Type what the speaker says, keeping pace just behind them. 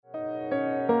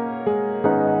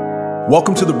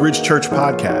Welcome to the Bridge Church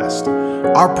podcast.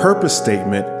 Our purpose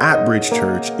statement at Bridge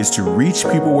Church is to reach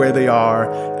people where they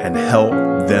are and help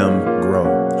them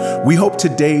grow. We hope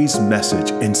today's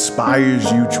message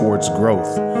inspires you towards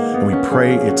growth, and we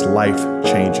pray it's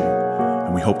life-changing.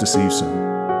 And we hope to see you soon.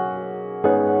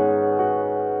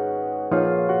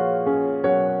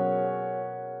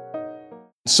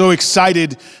 So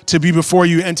excited to be before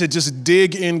you and to just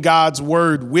dig in God's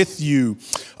word with you.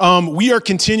 We are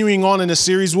continuing on in a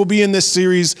series. We'll be in this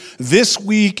series this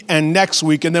week and next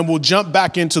week, and then we'll jump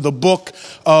back into the book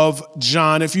of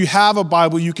John. If you have a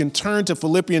Bible, you can turn to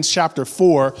Philippians chapter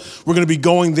 4. We're going to be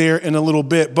going there in a little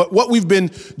bit. But what we've been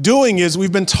doing is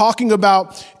we've been talking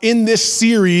about in this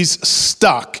series,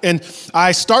 stuck. And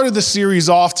I started the series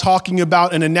off talking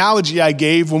about an analogy I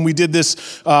gave when we did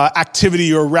this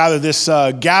activity, or rather this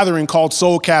gathering called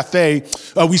Soul Cafe.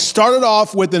 We started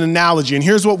off with an analogy, and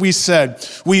here's what we said.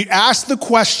 We asked the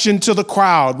question to the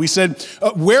crowd. We said,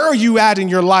 where are you at in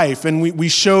your life? And we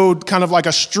showed kind of like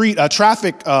a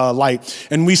traffic light.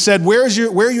 And we said, where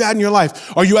are you at in your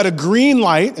life? Are you at a green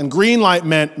light? And green light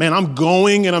meant, man, I'm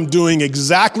going and I'm doing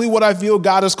exactly what I feel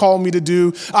God has called me to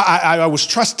do. I was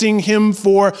trusting him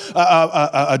for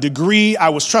a degree. I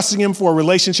was trusting him for a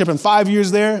relationship. And 5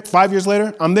 years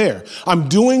later, I'm there. I'm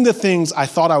doing the things I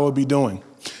thought I would be doing.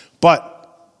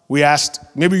 But we asked,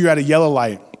 maybe you're at a yellow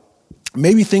light.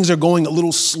 Maybe things are going a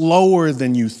little slower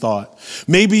than you thought.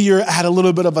 Maybe you're at a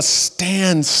little bit of a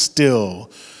standstill.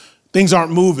 Things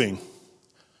aren't moving.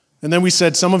 And then we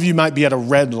said, some of you might be at a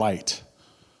red light.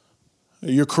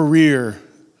 Your career,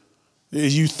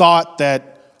 you thought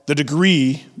that the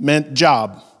degree meant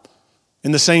job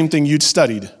in the same thing you'd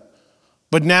studied.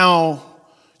 But now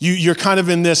you're kind of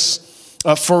in this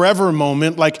forever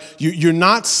moment, like you're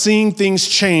not seeing things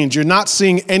change, you're not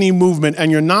seeing any movement,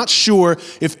 and you're not sure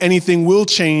if anything will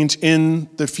change in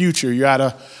the future. You're at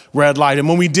a red light. And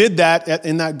when we did that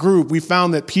in that group, we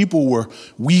found that people were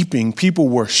weeping, people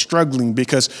were struggling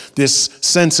because this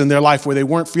sense in their life where they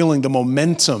weren't feeling the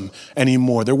momentum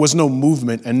anymore. There was no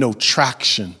movement and no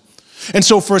traction. And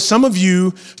so for some of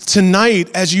you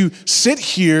tonight, as you sit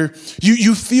here,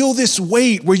 you feel this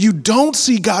weight where you don't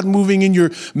see God moving in your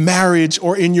marriage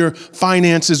or in your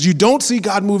finances. You don't see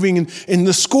God moving in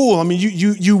the school. I mean,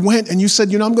 you went and you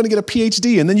said, I'm going to get a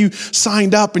PhD. And then you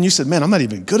signed up and you said, man, I'm not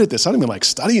even good at this. I don't even like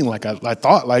studying like I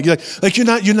thought. Like you're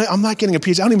not, I'm not getting a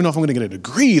PhD. I don't even know if I'm going to get a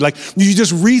degree. Like you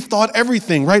just rethought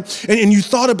everything, right? And you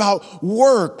thought about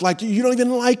work. Like you don't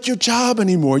even like your job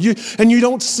anymore. You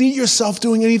don't see yourself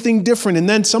doing anything different. And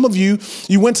then some of you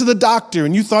went to the doctor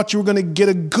and you thought you were going to get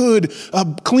a good,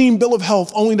 clean bill of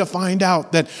health, only to find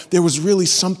out that there was really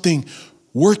something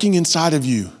working inside of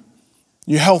you.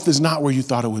 Your health is not where you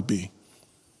thought it would be.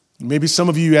 Maybe some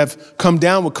of you have come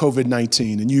down with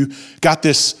COVID-19 and you got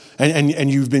this and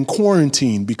you've been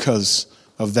quarantined because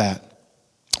of that.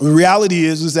 The reality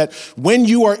is that when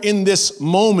you are in this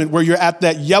moment where you're at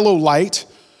that yellow light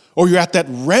or you're at that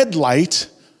red light,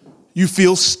 you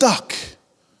feel stuck.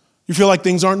 You feel like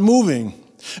things aren't moving.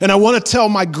 And I want to tell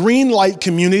my green light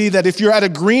community that if you're at a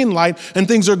green light and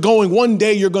things are going, one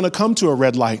day you're going to come to a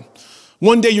red light.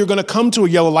 One day you're going to come to a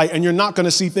yellow light and you're not going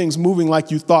to see things moving like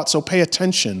you thought. So pay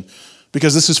attention,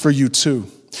 because this is for you too.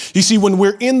 You see, when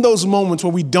we're in those moments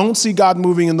where we don't see God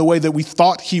moving in the way that we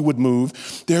thought he would move,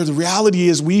 the reality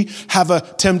is we have a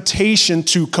temptation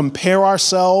to compare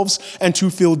ourselves and to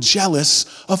feel jealous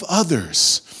of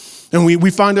others. And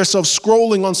we find ourselves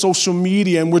scrolling on social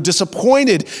media and we're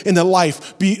disappointed in the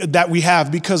life that we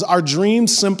have because our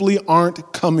dreams simply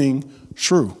aren't coming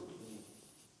true.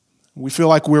 We feel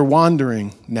like we're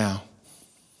wandering now.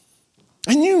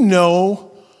 And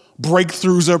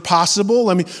breakthroughs are possible.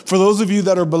 I mean, for those of you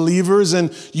that are believers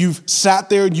and you've sat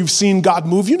there and you've seen God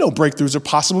move, breakthroughs are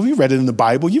possible. You read it in the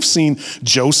Bible. You've seen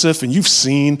Joseph and you've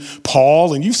seen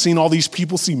Paul and you've seen all these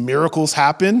people see miracles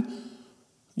happen.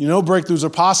 Breakthroughs are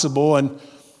possible,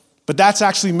 but that's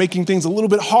actually making things a little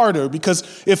bit harder,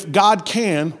 because if God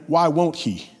can, why won't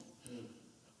he?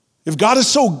 If God is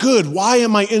so good, why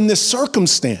am I in this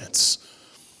circumstance?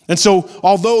 And so,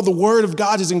 although the word of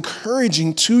God is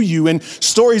encouraging to you and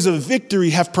stories of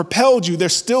victory have propelled you,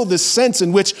 there's still this sense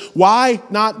in which, why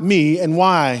not me and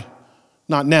why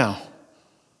not now?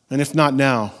 And if not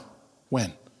now,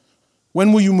 when?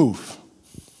 When will you move?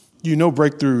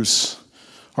 Breakthroughs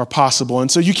are possible.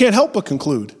 And so you can't help but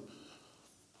conclude,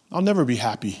 I'll never be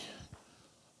happy.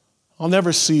 I'll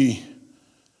never see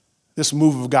this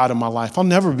move of God in my life. I'll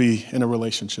never be in a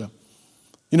relationship.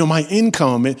 My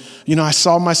income, I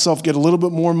saw myself get a little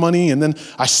bit more money, and then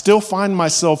I still find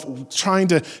myself trying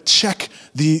to check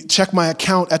my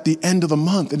account at the end of the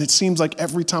month. And it seems like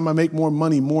every time I make more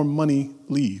money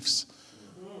leaves.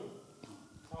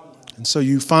 And so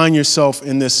you find yourself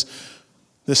in this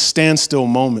standstill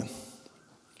moment.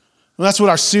 And that's what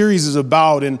our series is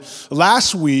about. And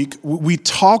last week, we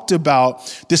talked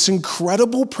about this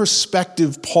incredible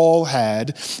perspective Paul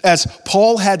had, as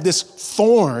Paul had this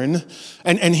thorn.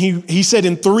 And he said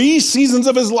in 3 seasons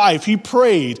of his life, he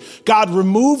prayed, God,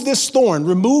 remove this thorn,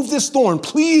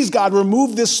 please, God,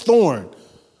 remove this thorn.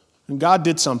 And God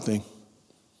did something.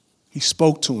 He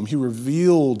spoke to him. He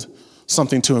revealed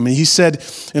something to him. And he said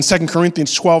in 2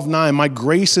 Corinthians 12:9, my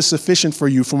grace is sufficient for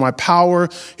you, for my power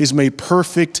is made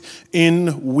perfect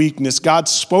in weakness. God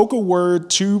spoke a word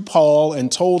to Paul and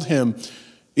told him,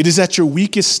 it is at your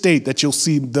weakest state that you'll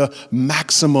see the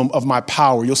maximum of my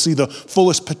power. You'll see the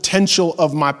fullest potential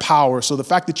of my power. So the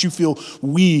fact that you feel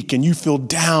weak and you feel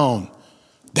down,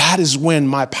 that is when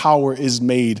my power is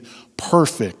made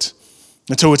perfect.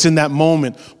 And so it's in that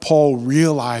moment Paul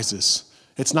realizes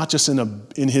it's not just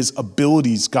in his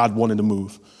abilities God wanted to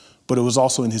move, but it was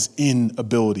also in his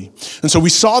inability. And so we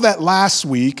saw that last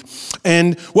week.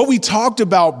 And what we talked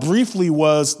about briefly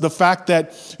was the fact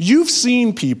that you've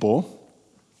seen people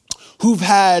who've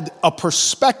had a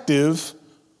perspective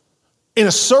in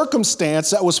a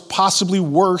circumstance that was possibly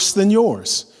worse than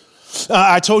yours.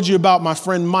 I told you about my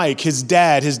friend Mike, his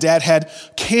dad. His dad had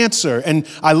cancer, and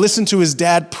I listened to his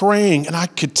dad praying, and I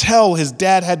could tell his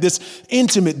dad had this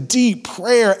intimate, deep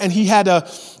prayer, and he had a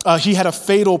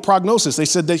fatal prognosis. They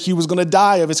said that he was going to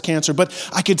die of his cancer, but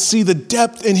I could see the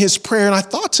depth in his prayer, and I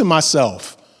thought to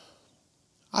myself,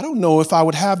 I don't know if I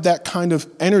would have that kind of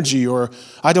energy, or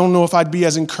I don't know if I'd be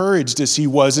as encouraged as he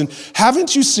was. And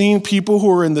haven't you seen people who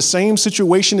are in the same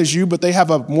situation as you, but they have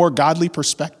a more godly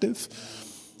perspective?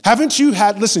 Haven't you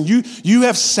listen, you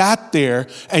have sat there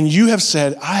and you have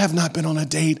said, I have not been on a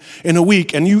date in a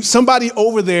week. And somebody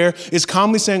over there is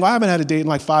calmly saying, well, I haven't had a date in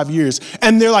like 5 years.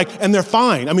 And they're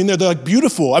fine. I mean, they're like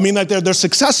beautiful. I mean, like they're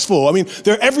successful. I mean,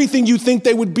 they're everything you think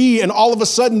they would be. And all of a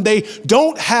sudden they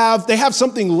have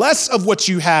something less of what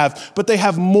you have, but they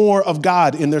have more of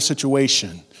God in their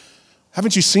situation.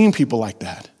 Haven't you seen people like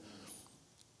that?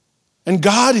 And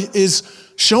God is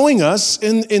showing us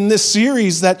in this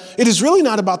series that it is really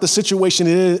not about the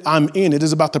situation I'm in. It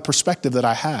is about the perspective that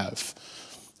I have.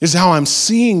 It's how I'm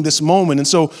seeing this moment. And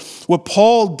so what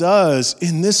Paul does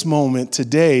in this moment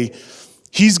today,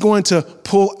 he's going to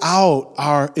pull out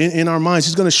in our minds,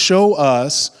 he's going to show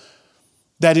us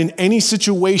that in any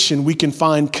situation we can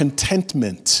find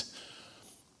contentment.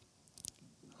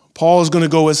 Paul is going to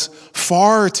go as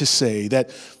far to say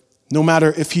that no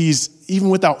matter if he's even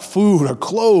without food or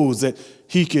clothes, that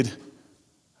he could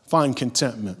find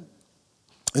contentment.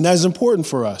 And that is important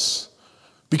for us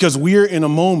because we are in a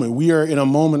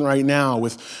moment right now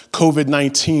with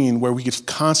COVID-19 where we could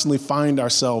constantly find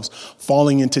ourselves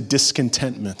falling into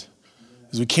discontentment.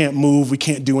 Because we can't move, we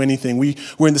can't do anything.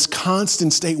 We're in this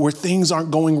constant state where things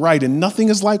aren't going right and nothing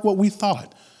is like what we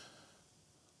thought.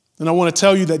 And I want to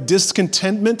tell you that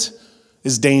discontentment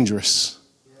is dangerous.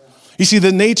 You see,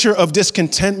 the nature of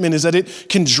discontentment is that it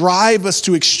can drive us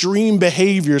to extreme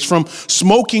behaviors, from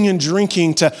smoking and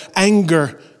drinking to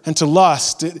anger and to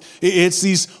lust. It's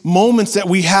these moments that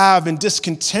we have in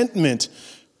discontentment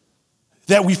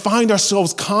that we find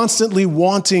ourselves constantly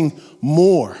wanting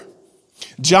more.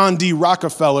 John D.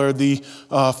 Rockefeller, the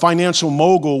financial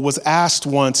mogul, was asked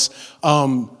once,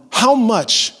 how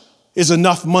much is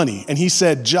enough money? And he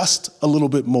said, just a little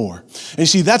bit more. And you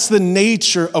see, that's the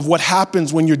nature of what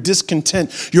happens when you're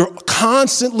discontent. You're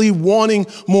constantly wanting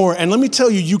more. And let me tell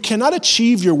you, you cannot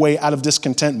achieve your way out of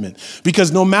discontentment,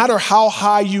 because no matter how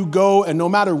high you go and no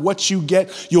matter what you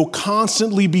get, you'll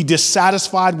constantly be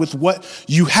dissatisfied with what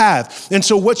you have. And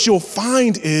so what you'll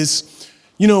find is,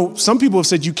 some people have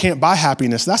said you can't buy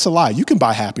happiness. That's a lie. You can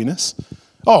buy happiness.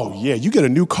 Oh, yeah, you get a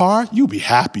new car, you'll be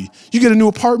happy. You get a new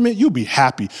apartment, you'll be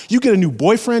happy. You get a new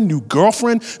boyfriend, new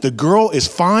girlfriend, the girl is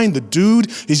fine, the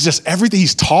dude is just everything.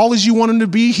 He's tall as you want him to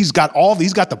be. He's got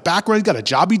the background, he's got a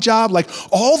jobby job, like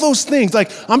all those things.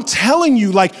 Like, I'm telling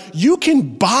you, like, you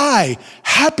can buy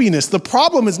happiness. The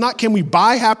problem is not can we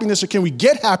buy happiness or can we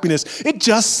get happiness? It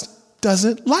just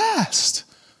doesn't last.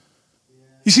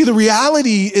 You see, the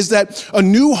reality is that a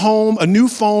new home, a new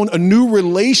phone, a new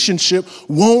relationship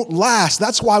won't last.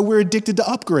 That's why we're addicted to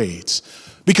upgrades,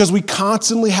 because we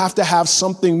constantly have to have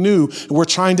something new. And we're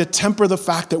trying to temper the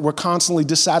fact that we're constantly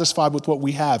dissatisfied with what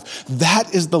we have.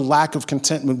 That is the lack of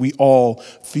contentment we all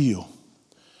feel.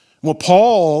 What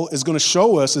Paul is going to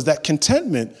show us is that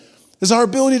contentment is our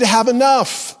ability to have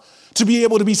enough, to be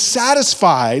able to be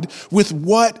satisfied with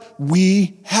what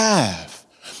we have.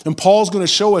 And Paul's going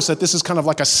to show us that this is kind of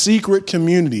like a secret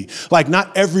community. Like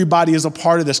not everybody is a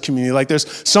part of this community. Like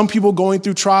there's some people going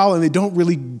through trial and they don't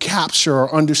really capture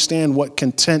or understand what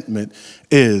contentment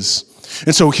is.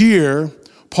 And so here,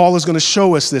 Paul is going to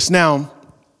show us this. Now,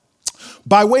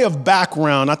 by way of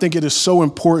background, I think it is so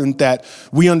important that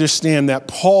we understand that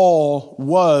Paul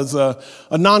was a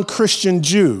non-Christian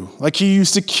Jew. Like he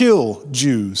used to kill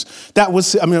Jews.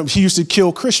 He used to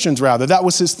kill Christians rather. That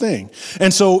was his thing.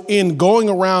 And so in going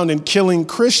around and killing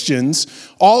Christians,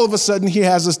 all of a sudden he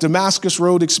has this Damascus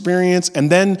Road experience. And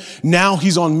then now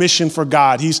he's on mission for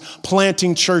God. He's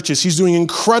planting churches. He's doing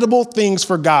incredible things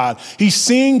for God. He's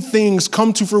seeing things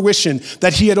come to fruition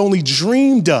that he had only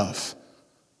dreamed of.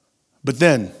 But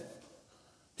then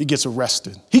he gets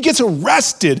arrested. He gets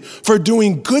arrested for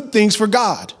doing good things for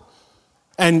God.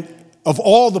 And of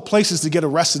all the places to get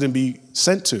arrested and be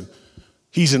sent to,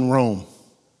 he's in Rome.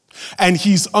 And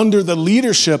he's under the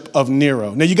leadership of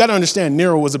Nero. Now, you got to understand,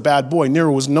 Nero was a bad boy. Nero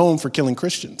was known for killing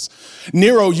Christians.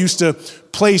 Nero used to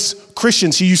place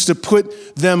Christians. He used to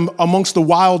put them amongst the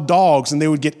wild dogs and they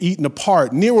would get eaten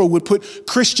apart. Nero would put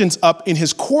Christians up in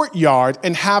his courtyard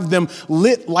and have them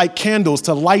lit like candles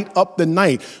to light up the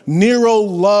night. Nero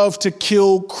loved to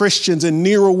kill Christians and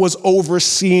Nero was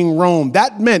overseeing Rome.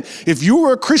 That meant if you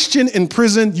were a Christian in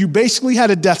prison, you basically had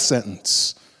a death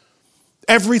sentence.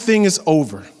 Everything is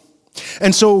over.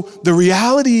 And so the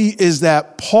reality is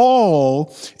that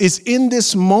Paul is in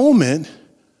this moment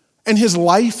and his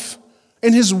life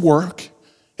and his work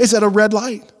is at a red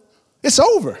light. It's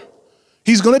over.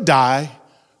 He's going to die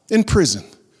in prison.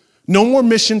 No more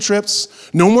mission trips,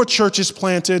 no more churches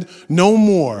planted, no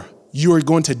more. You are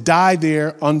going to die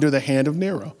there under the hand of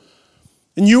Nero.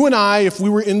 And you and I, if we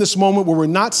were in this moment where we're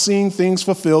not seeing things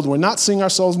fulfilled, we're not seeing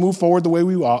ourselves move forward the way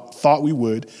we thought we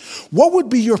would, what would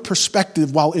be your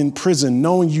perspective while in prison,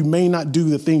 knowing you may not do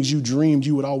the things you dreamed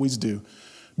you would always do?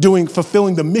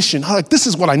 Fulfilling the mission. Like, this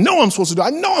is what I know I'm supposed to do.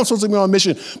 I know I'm supposed to be on a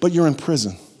mission, but you're in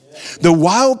prison. The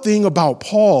wild thing about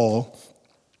Paul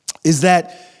is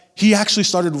that he actually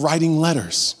started writing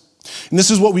letters. And this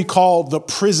is what we call the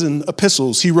prison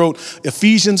epistles. He wrote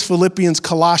Ephesians, Philippians,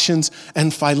 Colossians,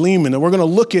 and Philemon. And we're going to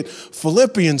look at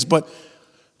Philippians, but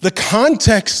the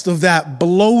context of that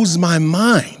blows my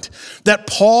mind. That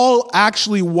Paul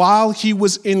actually, while he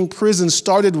was in prison,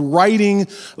 started writing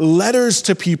letters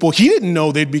to people. He didn't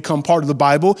know they'd become part of the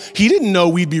Bible. He didn't know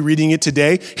we'd be reading it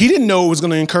today. He didn't know it was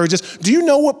going to encourage us. Do you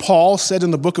know what Paul said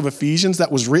in the book of Ephesians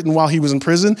that was written while he was in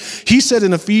prison? He said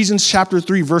in Ephesians chapter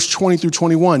 3, verse 20 through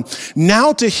 21,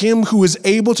 "Now to him who is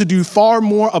able to do far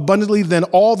more abundantly than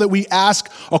all that we ask,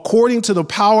 according to the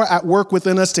power at work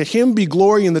within us, to him be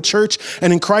glory in the church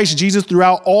and in Christ Jesus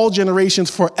throughout all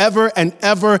generations, forever and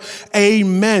ever.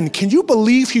 Amen." Can you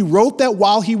believe he wrote that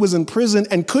while he was in prison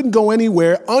and couldn't go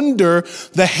anywhere under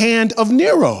the hand of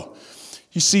Nero?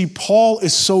 You see, Paul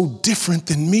is so different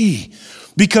than me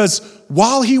because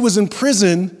while he was in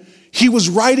prison, he was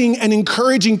writing and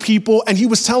encouraging people, and he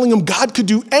was telling them God could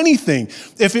do anything.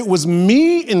 If it was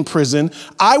me in prison,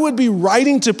 I would be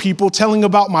writing to people telling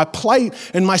about my plight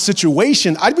and my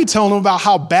situation. I'd be telling them about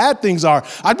how bad things are.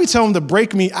 I'd be telling them to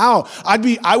break me out.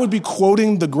 I would be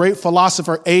quoting the great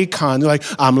philosopher Akon. Like,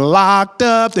 I'm locked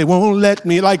up, they won't let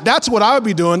me. Like, that's what I would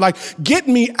be doing. Like, get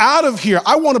me out of here.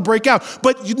 I want to break out.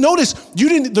 But you notice,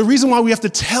 the reason why we have to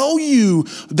tell you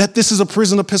that this is a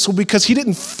prison epistle, because he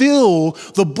didn't fill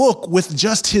the book with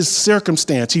just his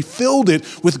circumstance. He filled it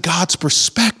with God's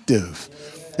perspective.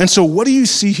 And so what do you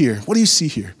see here? What do you see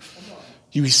here?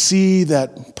 You see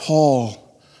that Paul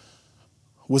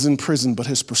was in prison, but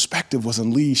his perspective was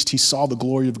unleashed. He saw the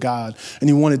glory of God, and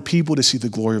he wanted people to see the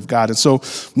glory of God. And so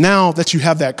now that you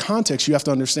have that context, you have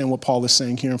to understand what Paul is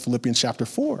saying here in Philippians chapter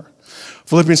 4.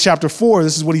 Philippians chapter 4,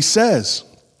 this is what he says.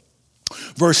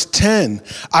 Verse 10,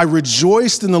 "I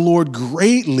rejoiced in the Lord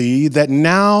greatly that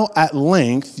now at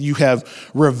length you have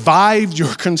revived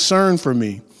your concern for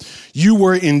me. You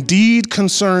were indeed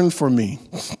concerned for me,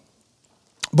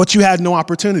 but you had no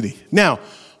opportunity." Now,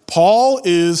 Paul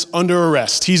is under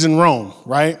arrest. He's in Rome,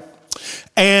 right?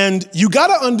 And you got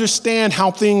to understand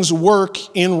how things work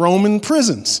in Roman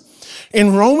prisons.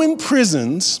 In Roman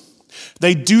prisons,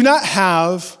 they do not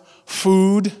have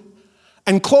food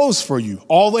and clothes for you.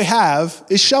 All they have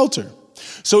is shelter.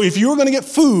 So if you were going to get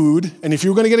food, and if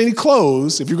you were going to get any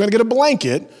clothes, if you were going to get a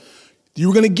blanket, you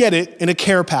were going to get it in a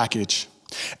care package.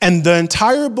 And the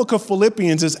entire book of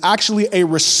Philippians is actually a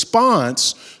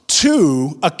response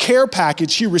to a care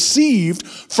package he received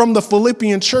from the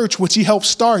Philippian church, which he helped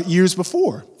start years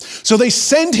before. So they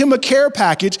send him a care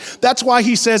package. That's why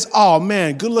he says, oh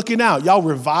man, good looking out. Y'all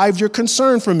revived your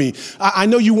concern for me. I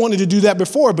know you wanted to do that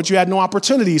before, but you had no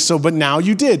opportunity. But now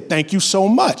you did. Thank you so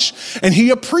much. And he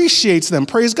appreciates them.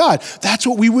 Praise God. That's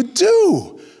what we would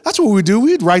do. That's what we would do.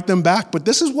 We'd write them back. But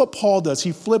this is what Paul does.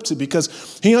 He flips it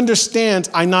because he understands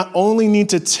I not only need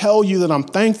to tell you that I'm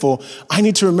thankful, I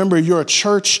need to remember you're a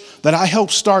church that I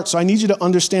helped start. So I need you to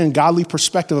understand godly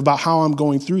perspective about how I'm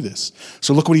going through this.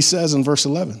 So look what he says in verse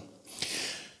 11.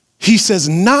 He says,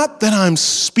 not that I'm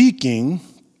speaking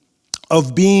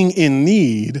of being in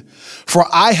need, for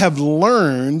I have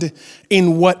learned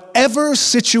in whatever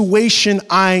situation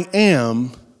I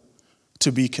am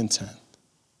to be content.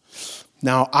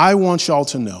 Now, I want y'all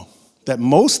to know that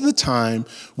most of the time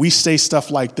we say stuff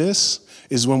like this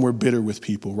is when we're bitter with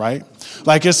people, right?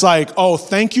 Like, it's like, oh,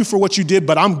 thank you for what you did,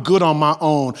 but I'm good on my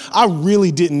own. I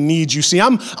really didn't need you. See,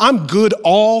 I'm good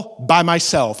all by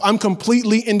myself. I'm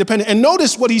completely independent. And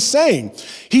notice what he's saying.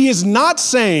 He is not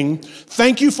saying,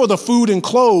 thank you for the food and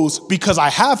clothes because I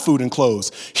have food and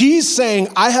clothes. He's saying,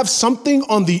 I have something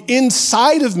on the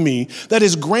inside of me that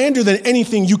is grander than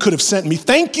anything you could have sent me.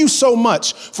 Thank you so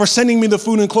much for sending me the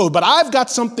food and clothes, but I've got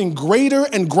something greater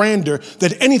and grander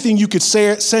than anything you could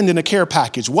send in a care package.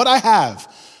 What I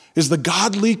have is the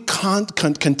godly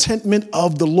contentment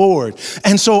of the Lord.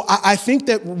 And so I think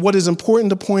that what is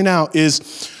important to point out is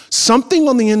something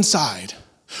on the inside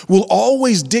will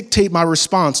always dictate my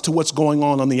response to what's going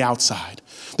on the outside.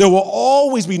 There will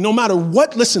always be, no matter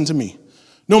what, listen to me,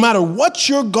 no matter what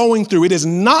you're going through, it is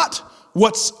not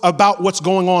what's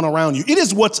going on around you. It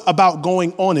is what's about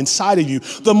going on inside of you.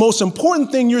 The most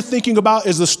important thing you're thinking about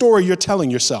is the story you're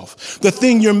telling yourself, the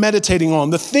thing you're meditating on,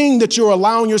 the thing that you're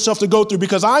allowing yourself to go through.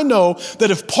 Because I know that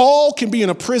if Paul can be in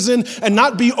a prison and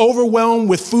not be overwhelmed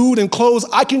with food and clothes,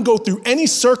 I can go through any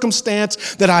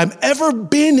circumstance that I've ever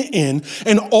been in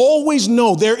and always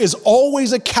know there is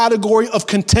always a category of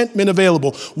contentment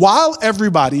available. While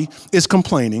everybody is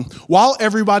complaining, while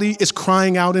everybody is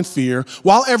crying out in fear,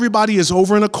 while everybody is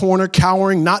over in a corner,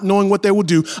 cowering, not knowing what they will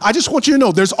do, I just want you to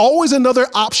know there's always another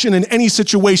option in any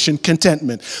situation,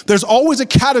 contentment. There's always a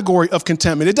category of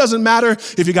contentment. It doesn't matter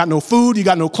if you got no food, you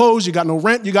got no clothes, you got no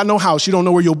rent, you got no house, you don't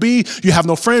know where you'll be, you have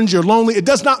no friends, you're lonely. It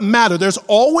does not matter. There's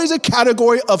always a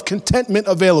category of contentment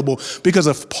available, because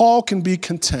if Paul can be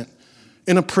content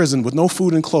in a prison with no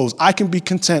food and clothes, I can be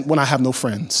content when I have no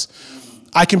friends.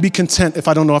 I can be content if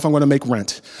I don't know if I'm going to make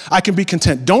rent. I can be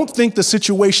content. Don't think the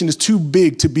situation is too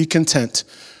big to be content.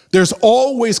 There's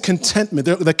always contentment.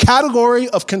 The category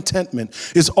of contentment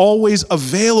is always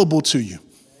available to you.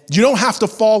 You don't have to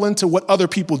fall into what other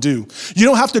people do. You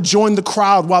don't have to join the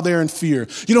crowd while they're in fear.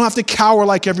 You don't have to cower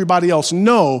like everybody else.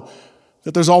 Know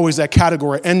that there's always that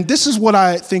category. And this is what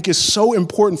I think is so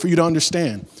important for you to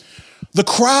understand. The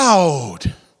crowds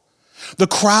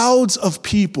of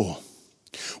people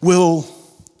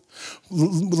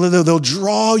they'll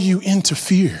draw you into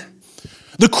fear.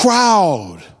 The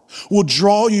crowd will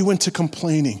draw you into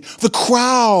complaining. The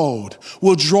crowd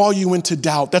will draw you into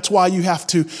doubt. That's why you have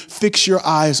to fix your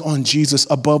eyes on Jesus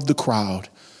above the crowd.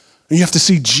 And you have to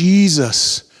see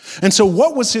Jesus. And so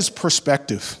what was his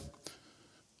perspective?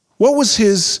 What was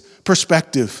his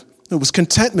perspective? It was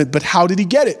contentment, but how did he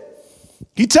get it?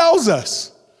 He tells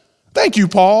us. Thank you,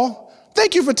 Paul.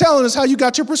 Thank you for telling us how you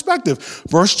got your perspective.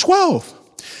 Verse 12.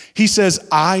 He says,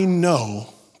 I know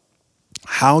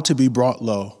how to be brought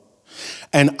low,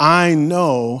 and I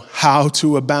know how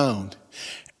to abound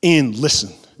in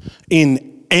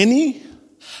any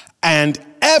and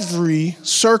every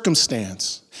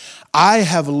circumstance. I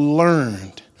have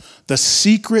learned the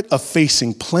secret of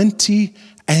facing plenty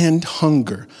and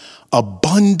hunger,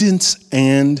 abundance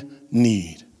and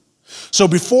need. So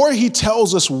before he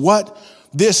tells us what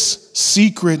this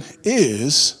secret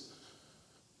is,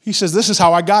 he says, this is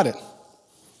how I got it.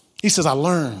 He says, I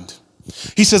learned.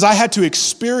 He says, I had to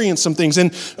experience some things.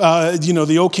 And,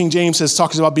 the old King James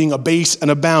talks about being abase and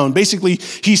abound. Basically,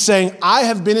 he's saying, I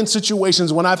have been in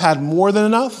situations when I've had more than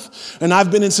enough, and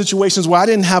I've been in situations where I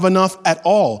didn't have enough at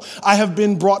all. I have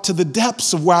been brought to the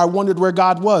depths of where I wondered where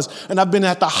God was. And I've been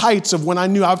at the heights of when I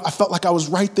knew I felt like I was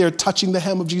right there touching the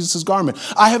hem of Jesus' garment.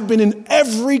 I have been in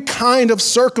every kind of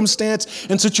circumstance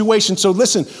and situation. So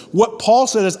listen, what Paul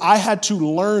said is I had to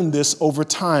learn this over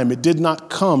time. It did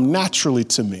not come naturally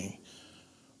to me.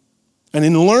 And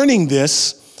in learning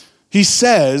this, he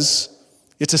says,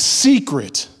 it's a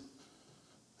secret.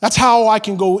 That's how I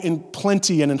can go in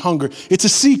plenty and in hunger. It's a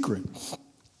secret.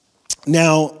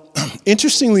 Now,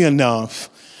 interestingly enough,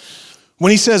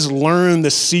 when he says learn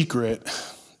the secret,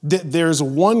 there's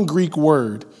one Greek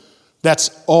word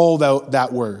that's all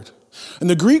that word. And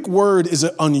the Greek word is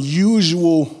an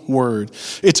unusual word.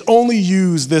 It's only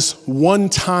used this one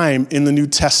time in the New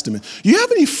Testament. You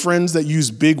have any friends that use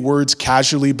big words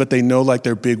casually, but they know like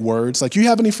they're big words? Like, you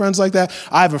have any friends like that?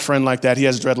 I have a friend like that. He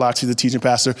has dreadlocks. He's a teaching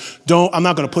pastor. I'm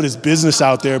not going to put his business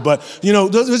out there, but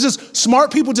there's just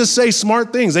smart people just say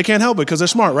smart things. They can't help it because they're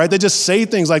smart, right? They just say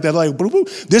things like that. Like, boop,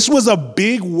 boop. This was a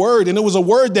big word, and it was a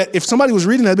word that if somebody was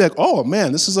reading that, they'd be like, oh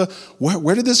man, this is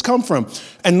where did this come from?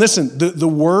 And listen, the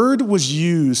word was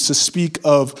used to speak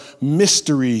of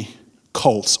mystery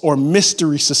cults or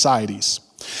mystery societies.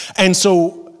 And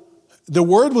so the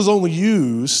word was only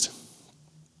used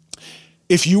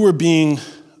if you were being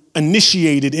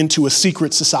initiated into a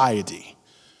secret society.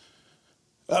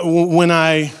 When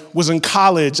I was in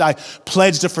college, I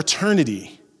pledged a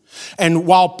fraternity. And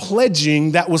while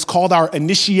pledging, that was called our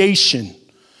initiation.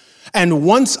 And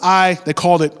they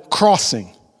called it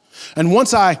crossing. And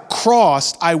once I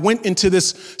crossed, I went into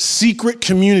this secret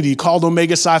community called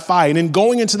Omega Psi Phi. And in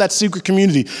going into that secret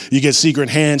community, you get secret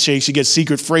handshakes, you get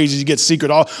secret phrases, you get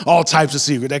secret, all types of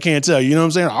secret. I can't tell you, you know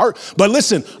what I'm saying? But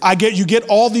listen, you get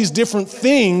all these different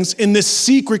things in this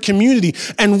secret community.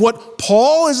 And what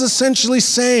Paul is essentially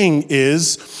saying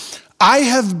is, I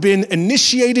have been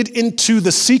initiated into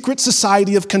the secret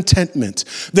society of contentment.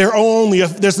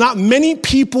 There's not many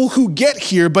people who get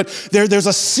here, but there's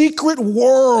a secret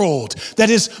world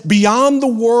that is beyond the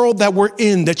world that we're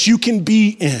in, that you can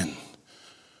be in.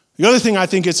 The other thing I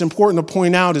think it's important to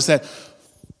point out is that,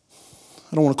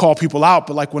 I don't want to call people out,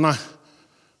 but like when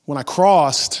I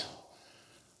crossed,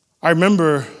 I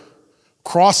remember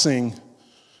crossing,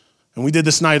 and we did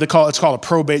this night, it's called a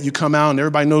probate. You come out and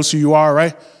everybody knows who you are,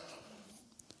 right?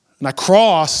 And I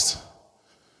crossed,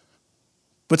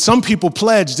 but some people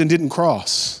pledged and didn't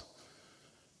cross.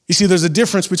 You see, there's a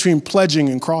difference between pledging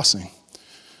and crossing.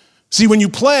 See, when you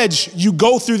pledge, you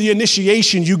go through the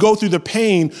initiation, you go through the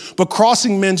pain, but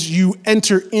crossing means you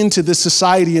enter into this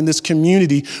society and this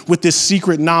community with this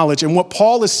secret knowledge. And what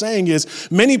Paul is saying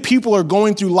is many people are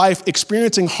going through life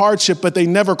experiencing hardship, but they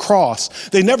never cross.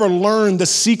 They never learn the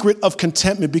secret of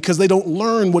contentment because they don't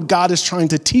learn what God is trying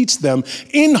to teach them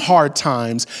in hard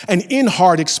times and in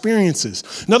hard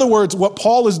experiences. In other words, what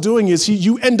Paul is doing is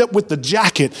you end up with the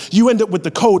jacket, you end up with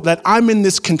the coat that I'm in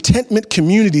this contentment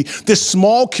community, this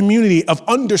small community of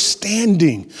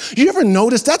understanding. You ever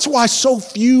notice that's why so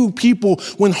few people,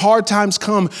 when hard times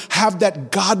come, have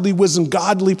that godly wisdom,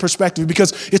 godly perspective,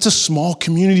 because it's a small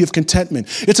community of contentment.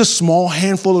 It's a small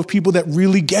handful of people that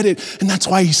really get it. And that's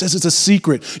why he says it's a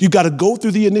secret. You got to go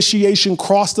through the initiation,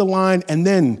 cross the line, and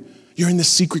then you're in this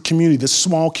secret community, this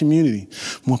small community.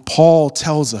 When Paul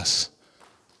tells us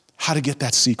how to get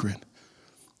that secret,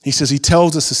 he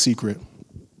tells us the secret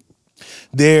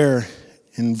there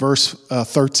in verse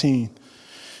 13.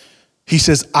 He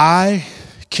says, I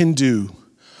can do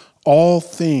all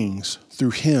things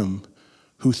through him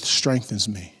who strengthens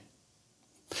me.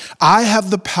 I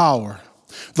have the power,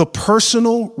 the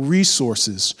personal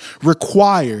resources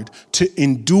required to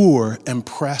endure and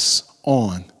press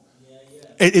on.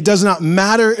 It does not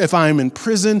matter if I'm in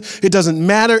prison. It doesn't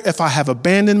matter if I have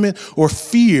abandonment or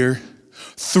fear.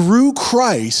 Through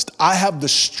Christ, I have the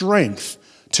strength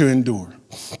to endure.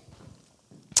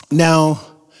 Now,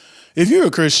 if you're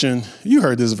a Christian, you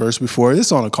heard this verse before.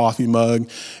 It's on a coffee mug.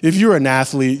 If you're an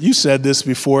athlete, you said this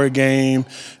before a game.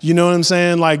 You know what I'm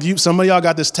saying? Like some of y'all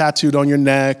got this tattooed on your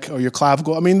neck or your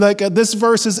clavicle. I mean, this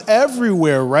verse is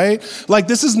everywhere, right? Like,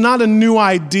 this is not a new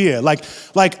idea. Like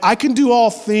I can do all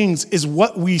things is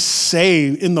what we say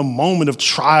in the moment of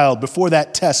trial before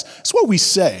that test. It's what we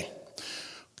say.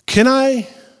 Can I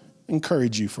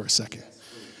encourage you for a second?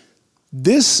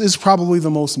 This is probably the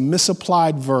most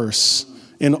misapplied verse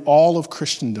in all of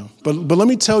Christendom. But let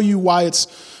me tell you why it's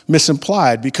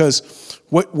misimplied, because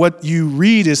what you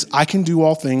read is, I can do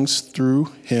all things through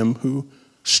him who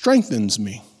strengthens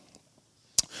me.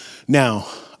 Now,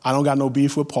 I don't got no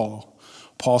beef with Paul.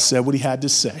 Paul said what he had to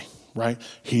say, right?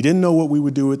 He didn't know what we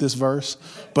would do with this verse,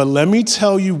 but let me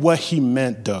tell you what he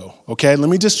meant though, okay? Let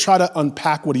me just try to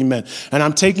unpack what he meant. And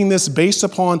I'm taking this based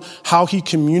upon how he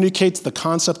communicates the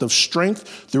concept of strength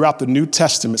throughout the New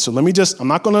Testament. So I'm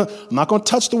not gonna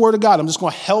touch the word of God. I'm just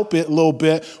gonna help it a little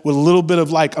bit with a little bit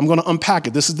of I'm gonna unpack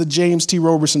it. This is the James T.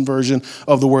 Roberson version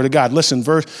of the word of God. Listen,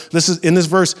 in this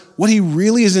verse, what he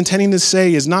really is intending to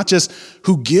say is not just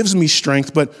who gives me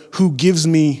strength, but who gives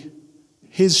me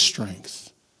his strength.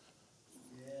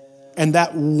 And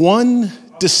that one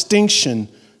distinction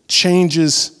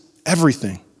changes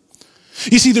everything.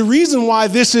 You see, the reason why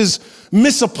this is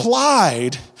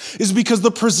misapplied is because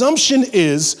the presumption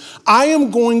is I am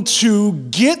going to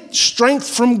get strength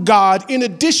from God in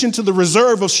addition to the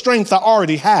reserve of strength I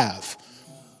already have.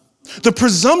 The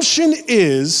presumption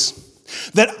is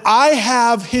that I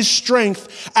have his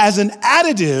strength as an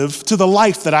additive to the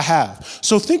life that I have.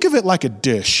 So think of it like a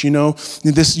dish, you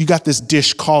got this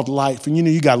dish called life, and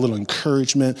you got a little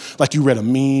encouragement, like you read a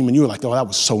meme and you were like, oh, that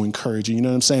was so encouraging, you know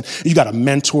what I'm saying? You got a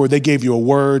mentor, they gave you a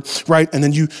word, right? And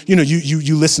then you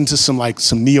listen to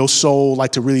some neo soul,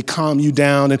 like to really calm you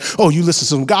down, and you listen to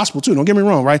some gospel too, don't get me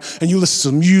wrong, right? And you listen to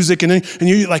some music, and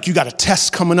you got a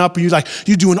test coming up, and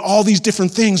you're doing all these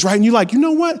different things, right? And you're like, you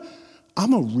know what?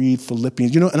 I'm going to read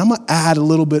Philippians, and I'm going to add a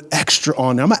little bit extra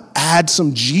on there. I'm going to add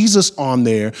some Jesus on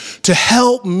there to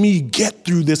help me get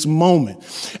through this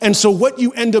moment. And so what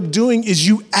you end up doing is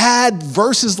you add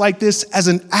verses like this as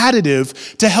an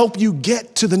additive to help you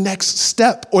get to the next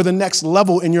step or the next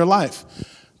level in your life.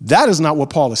 That is not what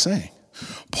Paul is saying.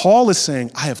 Paul is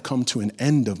saying, I have come to an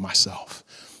end of myself.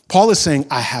 Paul is saying,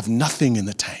 I have nothing in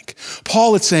the tank.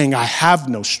 Paul is saying, I have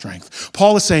no strength.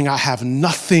 Paul is saying, I have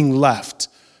nothing left.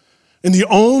 And the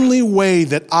only way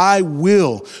that I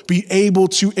will be able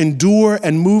to endure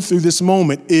and move through this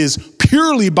moment is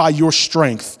purely by your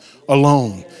strength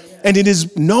alone. And it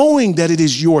is knowing that it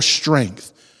is your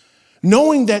strength,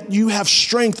 knowing that you have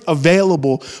strength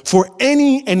available for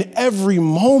any and every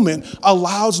moment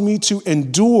allows me to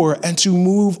endure and to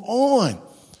move on.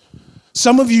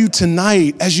 Some of you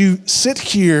tonight, as you sit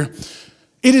here,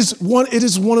 it is one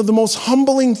of the most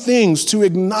humbling things to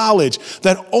acknowledge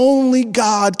that only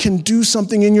God can do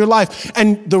something in your life.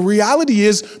 And the reality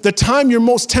is the time you're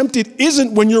most tempted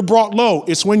isn't when you're brought low,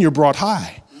 it's when you're brought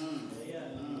high.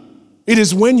 It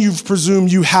is when you've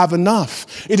presumed you have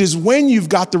enough. It is when you've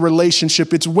got the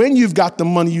relationship. It's when you've got the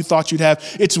money you thought you'd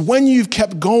have. It's when you've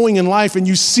kept going in life and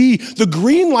you see the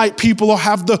green light people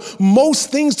have the most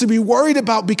things to be worried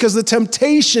about because the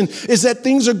temptation is that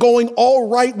things are going all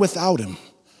right without him.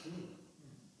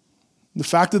 The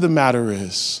fact of the matter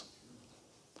is,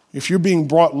 if you're being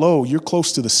brought low, you're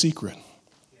close to the secret.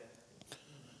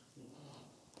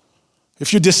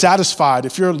 If you're dissatisfied,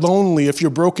 if you're lonely, if you're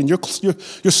broken, you're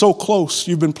so close.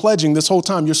 You've been pledging this whole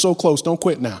time. You're so close. Don't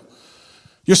quit now.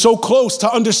 You're so close to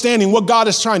understanding what God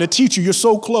is trying to teach you. You're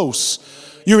so close.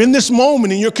 You're in this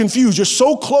moment and you're confused. You're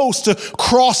so close to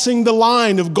crossing the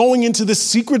line of going into this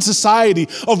secret society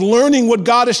of learning what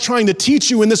God is trying to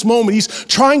teach you in this moment. He's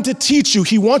trying to teach you.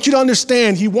 He wants you to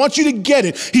understand. He wants you to get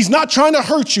it. He's not trying to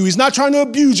hurt you. He's not trying to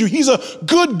abuse you. He's a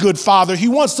good father. He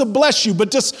wants to bless you, but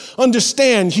just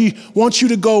understand he wants you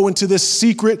to go into this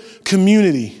secret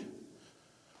community.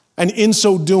 And in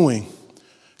so doing,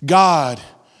 God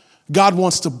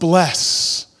wants to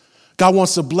bless. God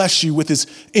wants to bless you with his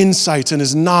insights and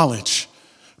his knowledge.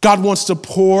 God wants to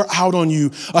pour out on you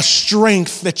a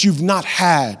strength that you've not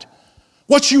had.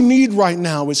 What you need right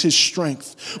now is his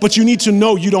strength. But you need to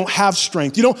know you don't have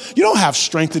strength. You don't have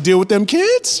strength to deal with them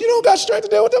kids. You don't got strength to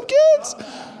deal with them kids.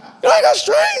 You ain't got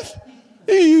strength.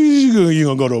 You're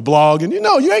going to go to a blog and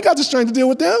you ain't got the strength to deal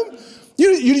with them.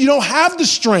 You don't have the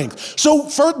strength. So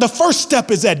the first step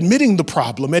is admitting the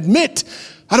problem. Admit,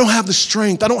 I don't have the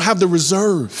strength. I don't have the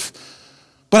reserve.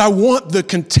 But I want the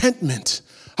contentment.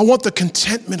 I want the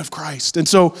contentment of Christ. And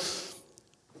so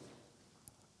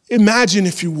imagine,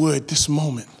 if you would, this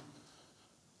moment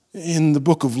in the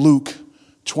book of Luke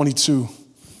 22.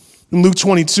 In Luke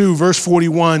 22, verse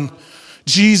 41,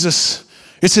 Jesus,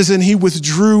 it says, and he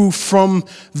withdrew from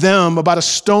them about a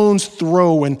stone's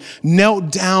throw and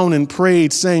knelt down and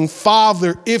prayed, saying,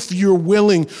 Father, if you're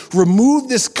willing, remove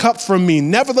this cup from me.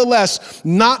 Nevertheless,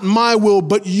 not my will,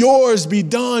 but yours be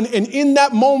done. And in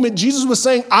that moment, Jesus was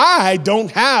saying, I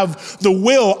don't have the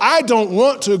will. I don't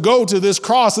want to go to this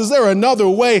cross. Is there another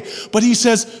way? But he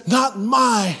says, not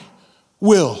my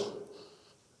will,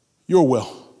 your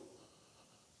will.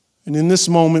 And in this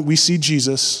moment, we see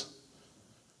Jesus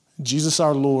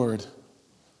our Lord.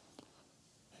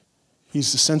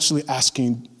 He's essentially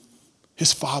asking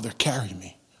his Father, carry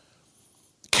me.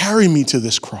 Carry me to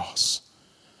this cross.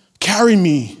 Carry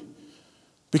me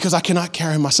because I cannot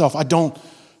carry myself. I don't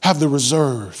have the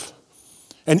reserve.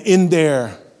 And in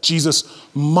there, Jesus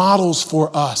models for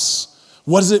us,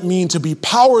 what does it mean to be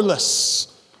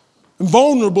powerless and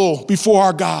vulnerable before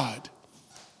our God?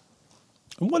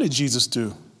 And what did Jesus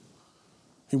do?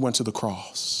 He went to the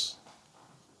cross.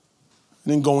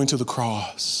 And in going to the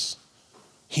cross,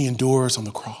 he endures on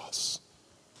the cross.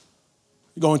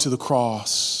 Going to the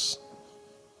cross,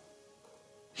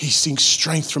 he seeks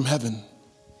strength from heaven.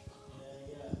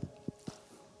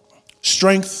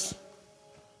 Strength,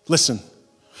 listen,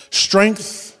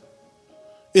 strength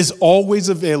is always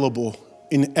available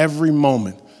in every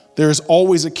moment. There is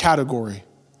always a category.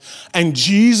 And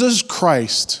Jesus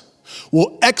Christ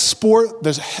will export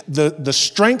the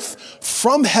strength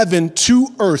from heaven to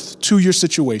earth to your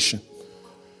situation.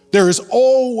 There is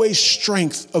always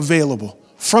strength available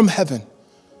from heaven.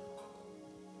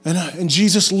 And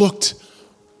Jesus looked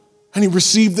and he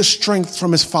received the strength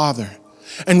from his Father.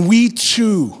 And we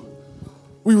too,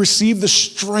 we receive the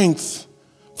strength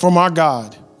from our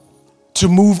God to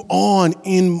move on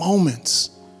in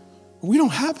moments. We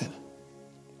don't have it.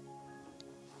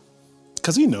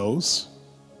 Because he knows.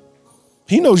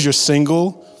 He knows you're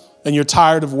single and you're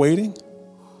tired of waiting.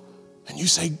 And you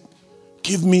say,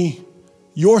 give me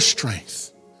your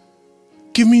strength.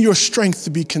 Give me your strength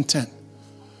to be content.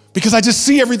 Because I just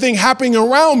see everything happening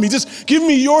around me. Just give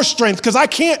me your strength because I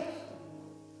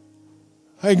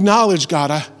acknowledge,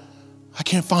 God, I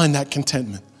can't find that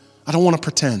contentment. I don't want to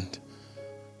pretend.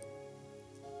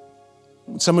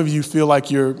 Some of you feel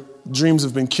like your dreams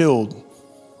have been killed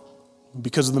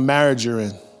because of the marriage you're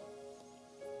in.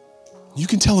 You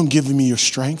can tell him, give me your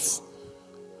strength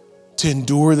to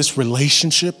endure this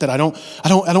relationship that I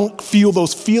don't feel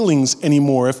those feelings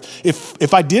anymore.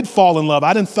 If I did fall in love,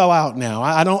 I didn't fell out now.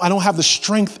 I don't have the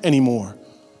strength anymore.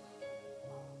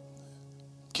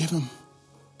 Give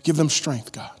them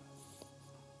strength, God.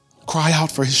 Cry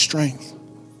out for his strength.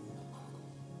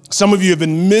 Some of you have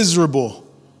been miserable.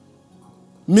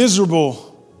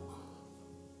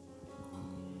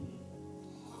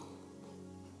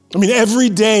 I mean, every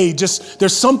day, just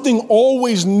there's something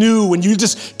always new and you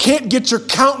just can't get your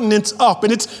countenance up.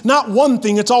 And it's not one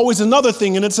thing, it's always another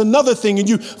thing and it's another thing. And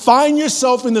you find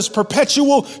yourself in this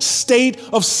perpetual state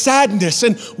of sadness.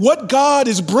 And what God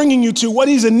is bringing you to, what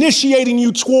he's initiating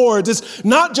you towards is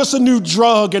not just a new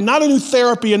drug and not a new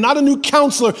therapy and not a new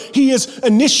counselor. He is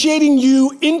initiating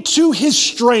you into his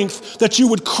strength that you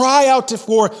would cry out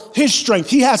for his strength.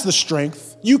 He has the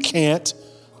strength. You can't,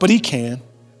 but he can.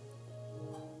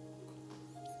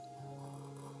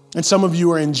 And some of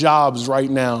you are in jobs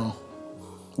right now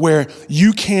where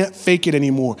you can't fake it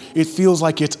anymore. It feels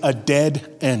like it's a dead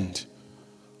end.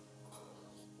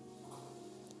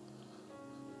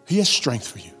 He has strength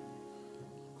for you.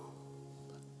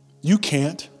 You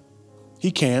can't.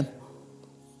 He can.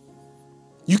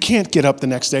 You can't get up the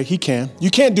next day. He can.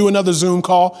 You can't do another Zoom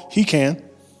call. He can.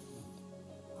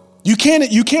 You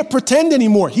can't pretend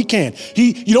anymore. He can.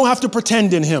 You don't have to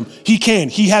pretend in him. He can.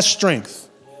 He has strength.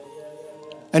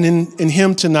 And in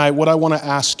him tonight, what I want to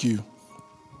ask you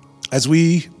as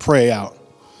we pray out,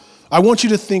 I want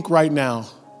you to think right now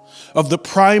of the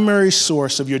primary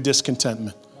source of your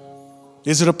discontentment.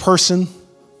 Is it a person?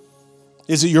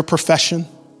 Is it your profession?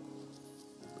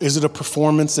 Is it a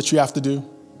performance that you have to do?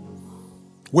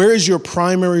 Where is your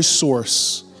primary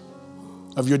source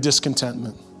of your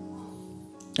discontentment?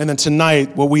 And then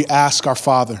tonight, what we ask our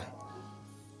Father,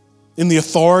 in the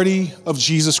authority of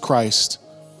Jesus Christ,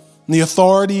 in the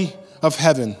authority of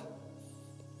heaven,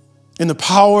 in the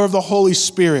power of the Holy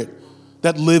Spirit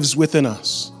that lives within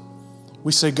us,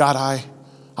 we say, God,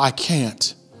 I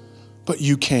can't, but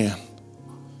you can.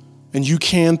 And you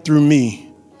can through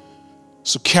me.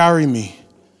 So carry me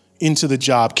into the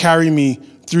job. Carry me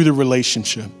through the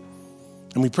relationship.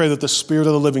 And we pray that the Spirit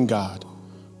of the living God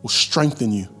will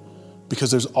strengthen you,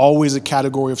 because there's always a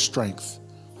category of strength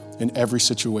in every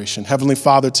situation. Heavenly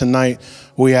Father, tonight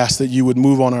we ask that you would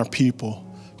move on our people,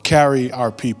 carry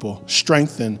our people,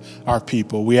 strengthen our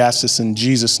people. We ask this in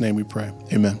Jesus' name we pray.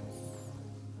 Amen.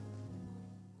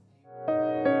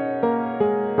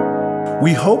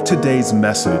 We hope today's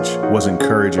message was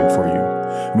encouraging for you.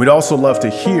 We'd also love to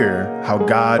hear how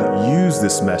God used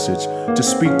this message to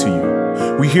speak to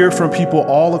you. We hear from people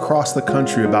all across the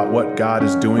country about what God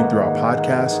is doing through our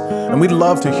podcast, and we'd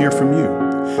love to hear from you.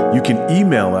 You can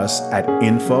email us at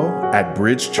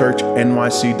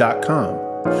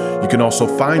info@bridgechurchnyc.com. You can also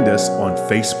find us on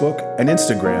Facebook and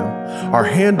Instagram. Our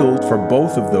handle for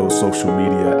both of those social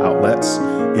media outlets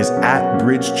is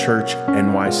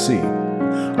 @bridgechurchnyc.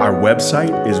 Our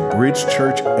website is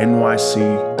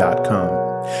bridgechurchnyc.com.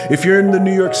 If you're in the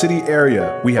New York City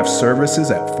area, we have services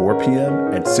at 4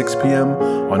 p.m. and 6 p.m.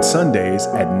 on Sundays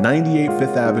at 98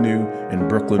 Fifth Avenue in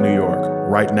Brooklyn, New York,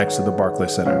 right next to the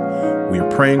Barclays Center. We are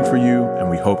praying for you, and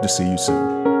we hope to see you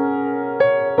soon.